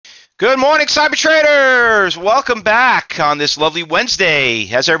Good morning, cyber traders. Welcome back on this lovely Wednesday.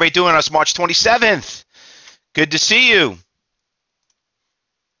 How's everybody doing on this March 27th? Good to see you.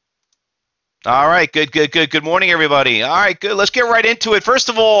 All right, good. Good morning, everybody. All right, good. Let's get right into it. First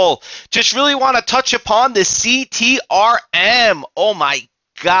of all, just really want to touch upon the CTRM. Oh my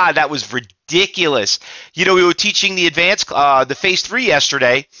God, that was ridiculous. You know, we were teaching the advanced, the phase 3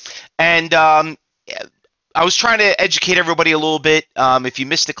 yesterday, and I was trying to educate everybody a little bit. If you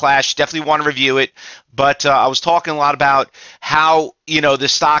missed the class, you definitely want to review it. But I was talking a lot about how, the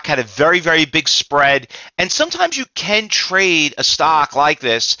stock had a very, very big spread. And sometimes you can trade a stock like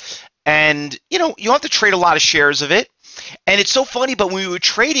this. And, you have to trade a lot of shares of it. And it's so funny, but when we were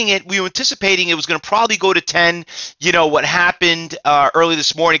trading it, we were anticipating it was going to probably go to 10. What happened early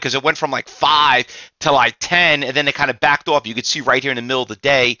this morning, because it went from like 5 to like 10, and then it kind of backed off. You could see right here in the middle of the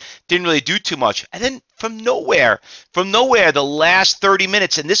day, didn't really do too much. And then from nowhere, the last 30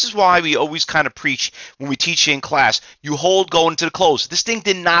 minutes, and this is why we always kind of preach when we teach in class, you hold going to the close. This thing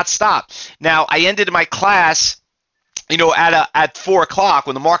did not stop. Now, I ended my class at 4 o'clock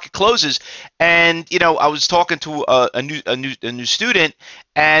when the market closes, and I was talking to a new student,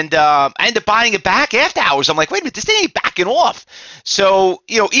 and I ended up buying it back after hours. I'm like, wait a minute, this thing ain't backing off. So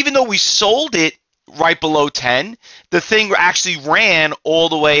even though we sold it right below 10, the thing actually ran all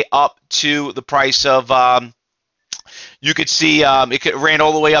the way up to the price of you could see it ran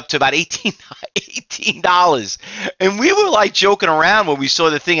all the way up to about $18. And we were like joking around when we saw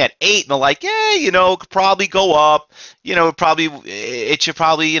the thing at 8, and they're like, yeah, it could probably go up. It should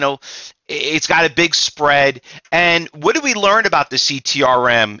probably, it's got a big spread. And what did we learn about the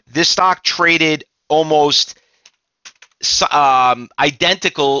CTRM? This stock traded almost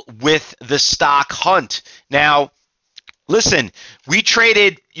identical with the stock hunt. Now, listen, we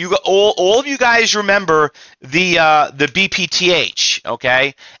traded. All of you guys remember the BPTH,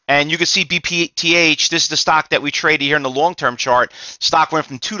 okay? And you can see BPTH. This is the stock that we traded here in the long-term chart. Stock went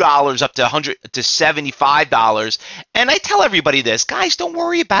from $2 up to $75. And I tell everybody this, guys, don't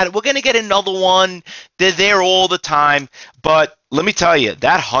worry about it. We're gonna get another one. They're there all the time. But let me tell you,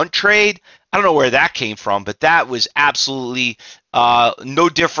 that hunt trade, I don't know where that came from, but that was absolutely no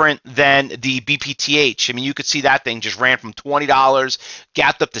different than the BPTH. I mean, you could see that thing just ran from $20,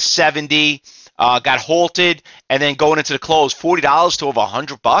 gapped up to 70, got halted, and then going into the close, $40 to over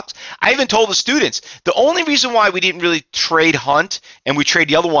 $100. I even told the students, the only reason why we didn't really trade Hunt and we trade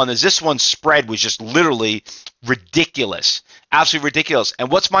the other one is this one's spread was just literally ridiculous, absolutely ridiculous. And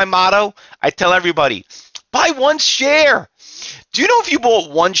what's my motto? I tell everybody, buy one share. Do you know if you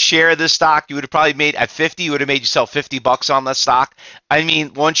bought one share of this stock, you would have probably made at 50, you would have made yourself $50 on that stock? I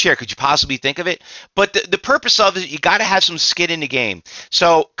mean, one share, could you possibly think of it? But the purpose of it, you got to have some skin in the game.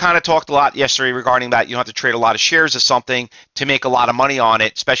 So kind of talked a lot yesterday regarding that. You don't have to trade a lot of shares of something to make a lot of money on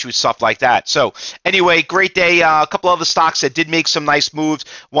it, especially with stuff like that. So anyway, great day. A couple other stocks that did make some nice moves.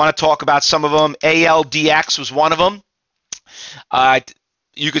 Want to talk about some of them. ALDX was one of them.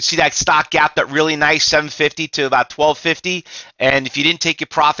 You could see that stock gap that really nice, 750 to about 1250. And if you didn't take your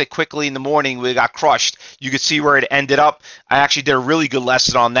profit quickly in the morning, we got crushed. You could see where it ended up. I actually did a really good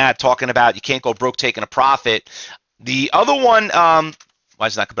lesson on that, talking about you can't go broke taking a profit. The other one, why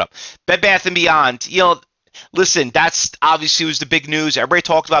is it not coming up? Bed Bath & Beyond. Listen, that's obviously was the big news. Everybody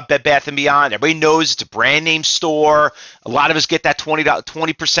talks about Bed Bath & Beyond. Everybody knows it's a brand name store. A lot of us get that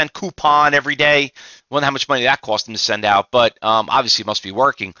 20% coupon every day. I wonder how much money that cost them to send out, but obviously it must be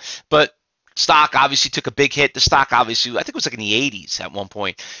working. But stock obviously took a big hit. The stock obviously, I think it was like in the 80s at one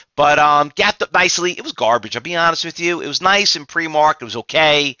point. But gapped up nicely. It was garbage, I'll be honest with you. It was nice and pre-marked. It was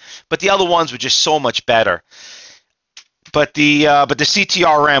okay. But the other ones were just so much better. But the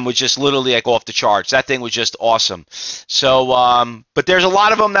CTRM was just literally like off the charts. That thing was just awesome. So, but there's a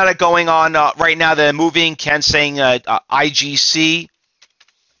lot of them that are going on right now that are moving. Ken's saying IGC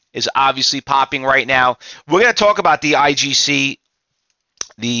is obviously popping right now. We're going to talk about the IGC.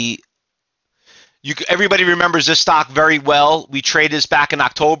 Everybody remembers this stock very well. We traded this back in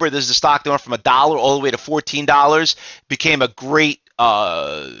October. This is the stock that went from $1 all the way to $14. Became a great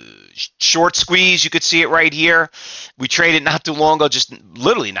short squeeze. You could see it right here. We traded not too long ago, just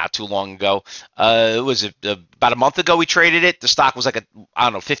literally not too long ago. It was about a month ago we traded it. The stock was like,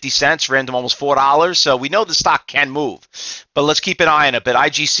 50 cents, ran to almost $4. So we know the stock can move, but let's keep an eye on it. But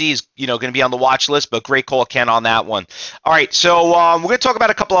IGC is, going to be on the watch list, but great call, Ken, on that one. All right, so we're going to talk about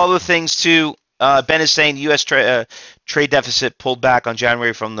a couple other things too. Ben is saying the U.S. trade deficit pulled back on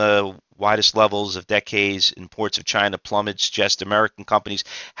January from the widest levels of decades. Imports of China plummeted, suggests American companies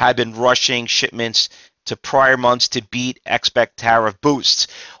had been rushing shipments to prior months to beat expect tariff boosts.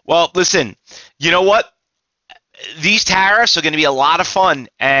 Well, listen, you know what? these tariffs are going to be a lot of fun.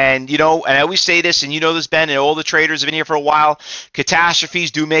 And, you know, and I always say this, and you know this, Ben, and all the traders have been here for a while,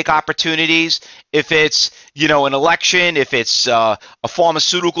 catastrophes do make opportunities. If it's, you know, an election, if it's a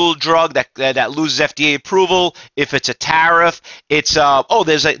pharmaceutical drug that loses FDA approval, if it's a tariff, it's,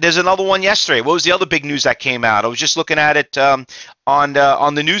 there's another one yesterday. What was the other big news that came out? I was just looking at it on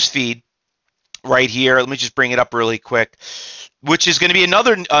the news feed right here. Let me just bring it up really quick, which is going to be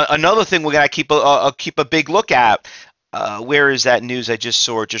another thing we're going to keep a big look at. Where is that news I just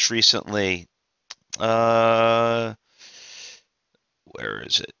saw just recently? Where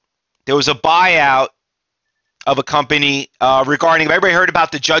is it? There was a buyout of a company regarding. Everybody heard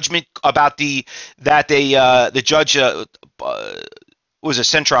about the judgment about the judge. Was a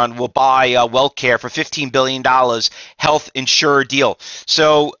Centron will buy WellCare for $15 billion health insurer deal.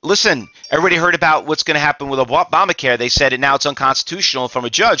 So listen, everybody heard about what's going to happen with Obamacare. They said now it's unconstitutional from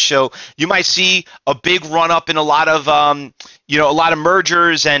a judge. So you might see a big run up in a lot of a lot of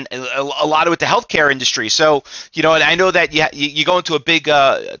mergers and a lot of with the healthcare industry. So and I know that you go into a big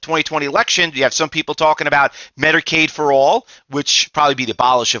 2020 election. You have some people talking about Medicaid for all, which probably be the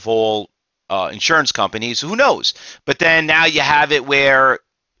abolish of all insurance companies. Who knows? But then now you have it where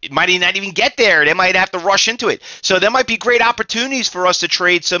it might not even get there. They might have to rush into it. So there might be great opportunities for us to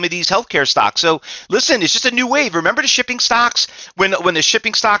trade some of these healthcare stocks. So listen, it's just a new wave. Remember the shipping stocks when the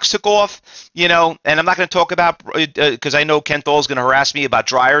shipping stocks took off, and I'm not going to talk about because I know Ken Thol's going to harass me about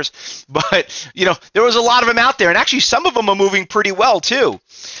dryers, but there was a lot of them out there, and actually some of them are moving pretty well too.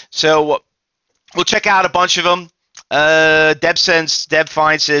 So we'll check out a bunch of them. Deb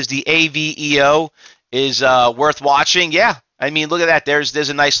Fine says the AVEO is worth watching. Yeah, I mean, look at that. There's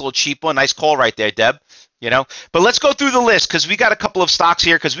a nice little cheap one. Nice call right there, Deb. But let's go through the list because we got a couple of stocks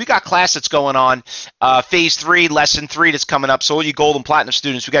here because we got class that's going on, phase 3, lesson 3 that's coming up. So all you gold and platinum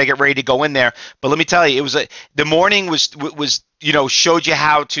students, we got to get ready to go in there. But let me tell you, the morning was showed you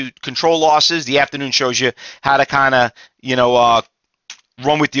how to control losses. The afternoon shows you how to kind of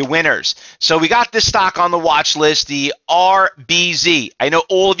run with your winners. So we got this stock on the watch list, the RBZ. I know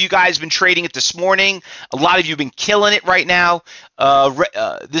all of you guys have been trading it this morning. A lot of you have been killing it right now.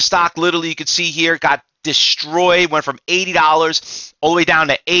 This stock, literally, you can see here, got destroyed, went from $80 all the way down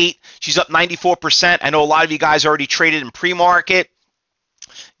to $8. She's up 94%. I know a lot of you guys already traded in pre-market.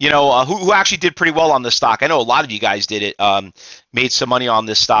 Who actually did pretty well on this stock. I know a lot of you guys did it, made some money on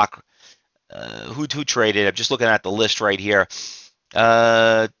this stock. Who traded? I'm just looking at the list right here.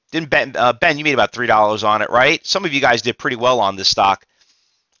 Didn't Ben, you made about $3 on it, right? Some of you guys did pretty well on this stock.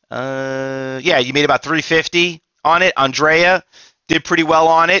 Yeah, you made about $3.50 on it. Andrea did pretty well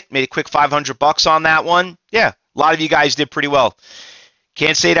on it. Made a quick $500 on that one. Yeah, a lot of you guys did pretty well.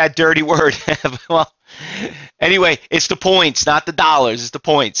 Can't say that dirty word. Well, anyway, it's the points, not the dollars. It's the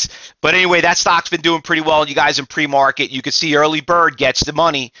points. But anyway, that stock's been doing pretty well. You guys in pre-market, you can see early bird gets the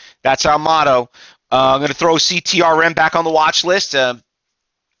money. That's our motto. I'm going to throw CTRM back on the watch list.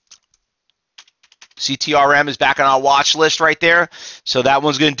 CTRM is back on our watch list right there. So that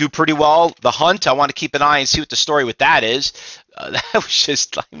one's going to do pretty well. The Hunt, I want to keep an eye and see what the story with that is. That was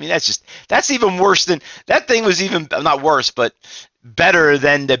just, that's even worse than, that thing was even, not worse, but better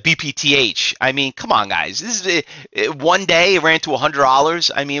than the BPTH. I mean, come on, guys. This is one day it ran to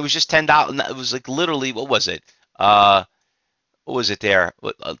 $100. I mean, it was just $10. It was like literally, what was it? What was it there?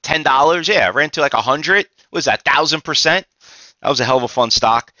 $10? Yeah, it ran to like 100. What was that? 1,000%? That was a hell of a fun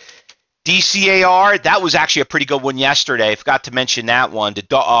stock. DCAR, that was actually a pretty good one yesterday. I forgot to mention that one. The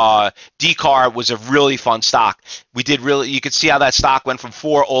DCAR was a really fun stock. We did really. You could see how that stock went from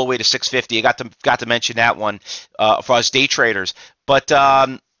 4 all the way to 650. I got to mention that one for us day traders. But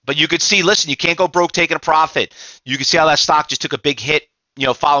you could see. Listen, you can't go broke taking a profit. You can see how that stock just took a big hit.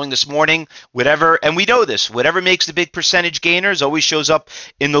 Following this morning, whatever, and we know this, whatever makes the big percentage gainers always shows up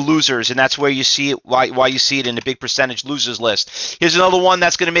in the losers, and that's where you see it, why you see it in the big percentage losers list. Here's another one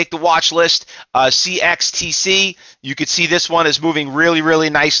that's going to make the watch list, CXTC. You could see this one is moving really,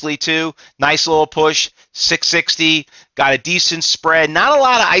 really nicely too. Nice little push, 660, got a decent spread. Not a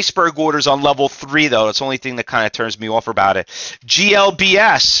lot of iceberg orders on level 3, though. That's the only thing that kind of turns me off about it.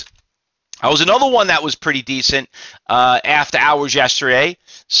 GLBS. That was another one that was pretty decent after hours yesterday.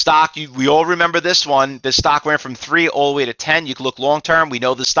 Stock, we all remember this one. The stock went from 3 all the way to 10. You can look long term. We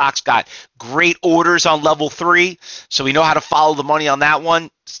know the stock's got great orders on level 3, so we know how to follow the money on that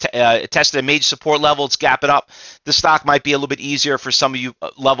one. It tested a major support level. It's gapping up. The stock might be a little bit easier for some of you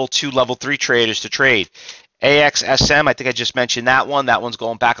level 2, level 3 traders to trade. AXSM, I think I just mentioned that one. That one's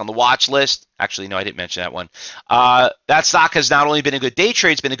going back on the watch list. Actually, no, I didn't mention that one. That stock has not only been a good day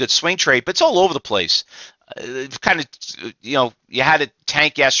trade, it's been a good swing trade, but it's all over the place. kind of, you had it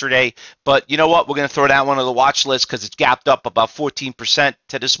tank yesterday, but you know what? We're going to throw that one on the watch list because it's gapped up about 14%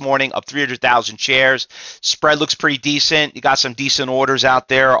 to this morning, up 300,000 shares. Spread looks pretty decent. You got some decent orders out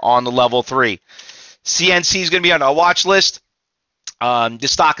there on the level 3. CNC is going to be on our watch list. The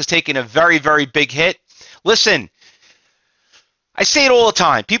stock is taking a very, very big hit. Listen, I say it all the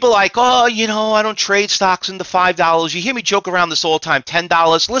time. People are like, oh, I don't trade stocks into $5. You hear me joke around this all the time,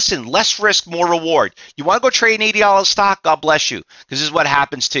 $10. Listen, less risk, more reward. You want to go trade an $80 stock? God bless you, because this is what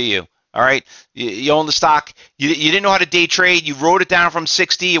happens to you. All right, you own the stock. You didn't know how to day trade. You wrote it down from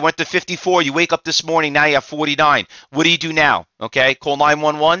 60. You went to 54. You wake up this morning. Now you have 49. What do you do now? Okay, call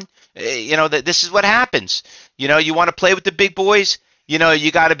 911. This is what happens. You want to play with the big boys.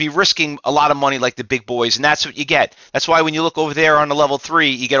 You got to be risking a lot of money like the big boys, and that's what you get. That's why when you look over there on the level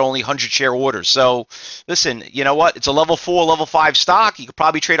 3, you get only 100 share orders. So listen, you know what? It's a level 4, level 5 stock. You could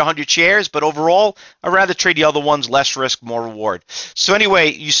probably trade 100 shares, but overall, I'd rather trade the other ones, less risk, more reward. So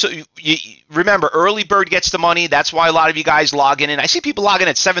anyway, you remember, early bird gets the money. That's why a lot of you guys log in. And I see people logging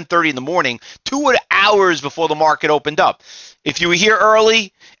at 7:30 in the morning, 2 hours before the market opened up. If you were here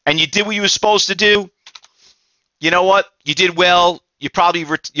early and you did what you were supposed to do, you know what? You did well. You probably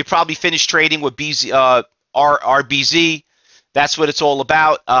finished trading with RBZ. That's what it's all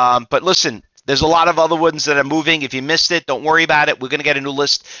about. But listen, there's a lot of other ones that are moving. If you missed it, don't worry about it. We're going to get a new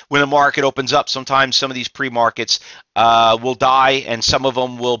list when the market opens up. Sometimes some of these pre-markets will die, and some of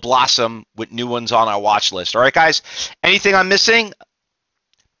them will blossom with new ones on our watch list. All right, guys? Anything I'm missing?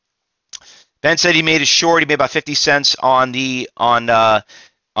 Ben said he made a short. He made about 50 cents on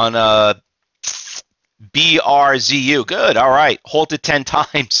BRZU. Good. All right. Hold it 10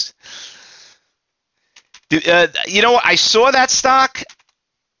 times. You know what? I saw that stock,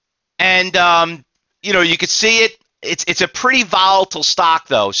 and you could see it. It's a pretty volatile stock,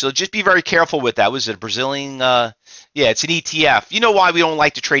 though, so just be very careful with that. Was it a Brazilian? Yeah, it's an ETF. You know why we don't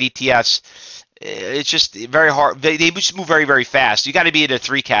like to trade ETFs? It's just very hard. They just move very, very fast. You got to be in a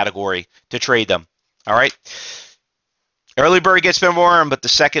 3 category to trade them. All right. Early bird gets the worm, but the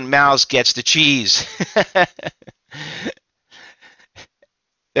second mouse gets the cheese.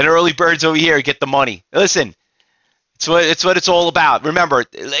 And early birds over here get the money. Listen, it's what it's all about. Remember,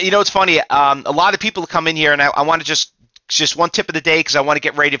 it's funny. A lot of people come in here, and I want to just one tip of the day because I want to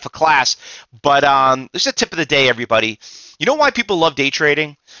get ready for class. But this is a tip of the day, everybody. You know why people love day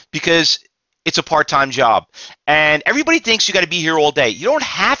trading? Because it's a part-time job, and everybody thinks you got to be here all day. You don't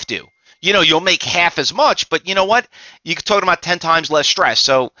have to. You'll make half as much, but you know what? You can talk about 10 times less stress.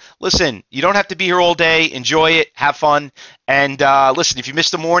 So listen, you don't have to be here all day. Enjoy it. Have fun. And listen, if you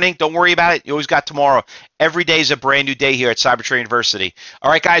missed the morning, don't worry about it. You always got tomorrow. Every day is a brand new day here at CyberTrade University. All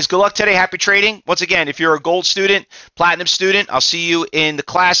right, guys, good luck today. Happy trading. Once again, if you're a gold student, platinum student, I'll see you in the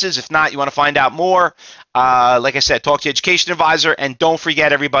classes. If not, you want to find out more, like I said, talk to your education advisor. And don't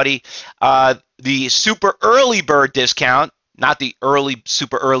forget, everybody, the super early bird discount, not the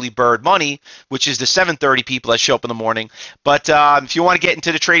super early bird money, which is the 7:30 people that show up in the morning. But if you want to get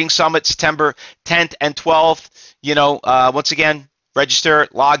into the trading summit, September 10th and 12th, once again, register,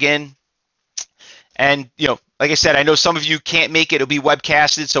 log in. And, like I said, I know some of you can't make it. It'll be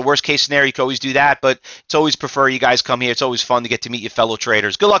webcasted, so worst case scenario, you can always do that. But it's always prefer you guys come here. It's always fun to get to meet your fellow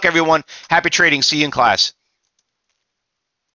traders. Good luck, everyone. Happy trading. See you in class.